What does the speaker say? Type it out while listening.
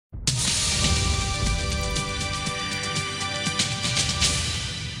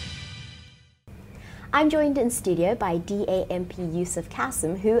I'm joined in studio by DAMP Yusuf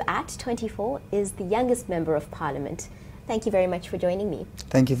Cassim, who at 24 is the youngest member of parliament. Thank you very much for joining me.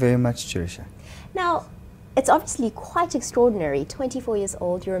 Thank you very much, Chirisha. Now, it's obviously quite extraordinary. 24 years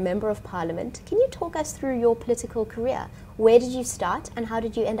old, you're a member of parliament. Can you talk us through your political career? Where did you start and how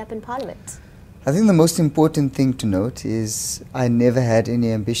did you end up in parliament? I think the most important thing to note is I never had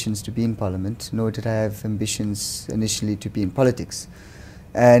any ambitions to be in parliament, nor did I have ambitions initially to be in politics.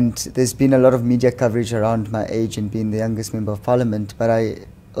 And there's been a lot of media coverage around my age and being the youngest member of parliament, but I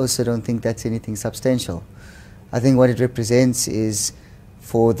also don't think that's anything substantial. I think what it represents is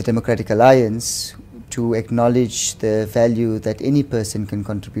for the Democratic Alliance to acknowledge the value that any person can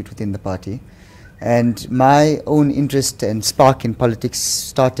contribute within the party. And my own interest and spark in politics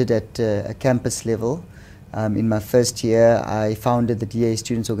started at a campus level. In my first year, I founded the DA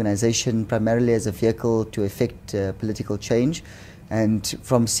Students Organization primarily as a vehicle to effect political change. And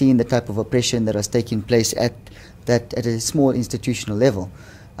from seeing the type of oppression that was taking place at a small institutional level,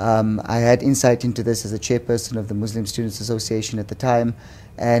 I had insight into this as a chairperson of the Muslim Students Association at the time.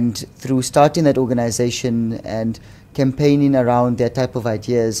 And through starting that organization and campaigning around that type of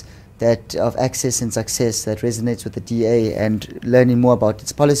ideas of access and success that resonates with the DA and learning more about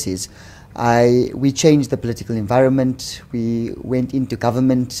its policies, we changed the political environment. We went into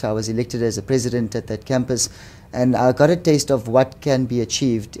government. I was elected as a president at that campus, and I got a taste of what can be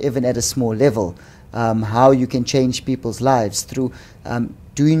achieved even at a small level, how you can change people's lives through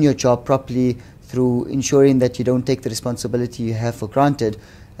doing your job properly, through ensuring that you don't take the responsibility you have for granted.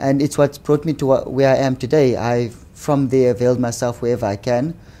 And it's what's brought me to where I am today. I've from there availed myself wherever I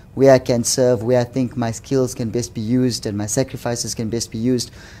can, where I can serve, where I think my skills can best be used and my sacrifices can best be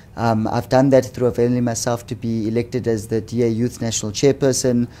used. I've done that through availing myself to be elected as the DA Youth National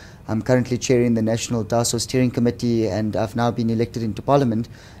Chairperson. I'm currently chairing the National DASO Steering Committee, and I've now been elected into Parliament.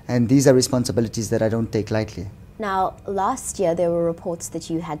 And these are responsibilities that I don't take lightly. Now, last year there were reports that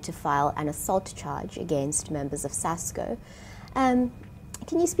you had to file an assault charge against members of SASCO.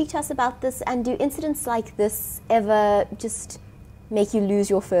 Can you speak to us about this, and do incidents like this ever just make you lose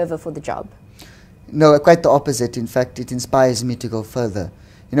your fervour for the job? No, quite the opposite. In fact, it inspires me to go further.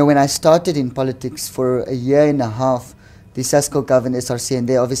 You know, when I started in politics for a year and a half, the SASCO governed SRC, and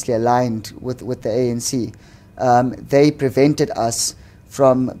they obviously aligned with the ANC. They prevented us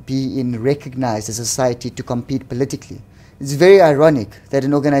from being recognized as a society to compete politically. It's very ironic that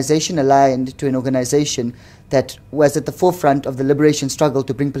an organization aligned to an organization that was at the forefront of the liberation struggle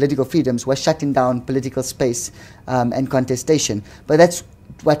to bring political freedoms was shutting down political space and contestation. But that's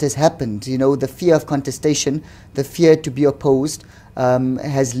what has happened. You know, the fear of contestation, the fear to be opposed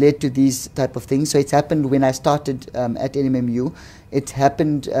has led to these type of things. So it's happened when I started at NMMU. It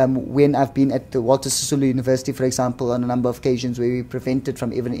happened when I've been at the Walter Sisulu University, for example, on a number of occasions where we prevented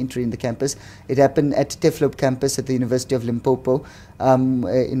from even entering the campus. It happened at Teflop campus at the University of Limpopo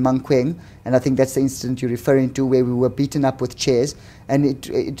in Mankweng, and I think that's the incident you're referring to, where we were beaten up with chairs. And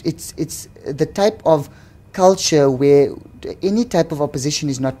it's the type of culture where any type of opposition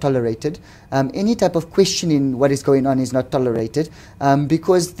is not tolerated, any type of questioning what is going on is not tolerated,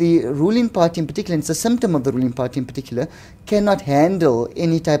 because the ruling party in particular, and it's a symptom of the ruling party in particular, cannot handle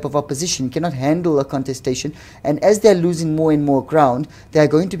any type of opposition, cannot handle a contestation, and as they're losing more and more ground, they're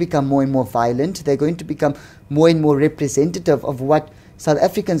going to become more and more violent, they're going to become more and more representative of what South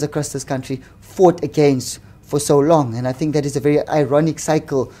Africans across this country fought against for so long. And I think that is a very ironic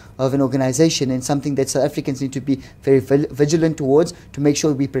cycle of an organization, and something that South Africans need to be very vigilant towards, to make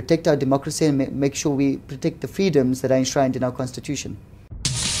sure we protect our democracy and make sure we protect the freedoms that are enshrined in our constitution.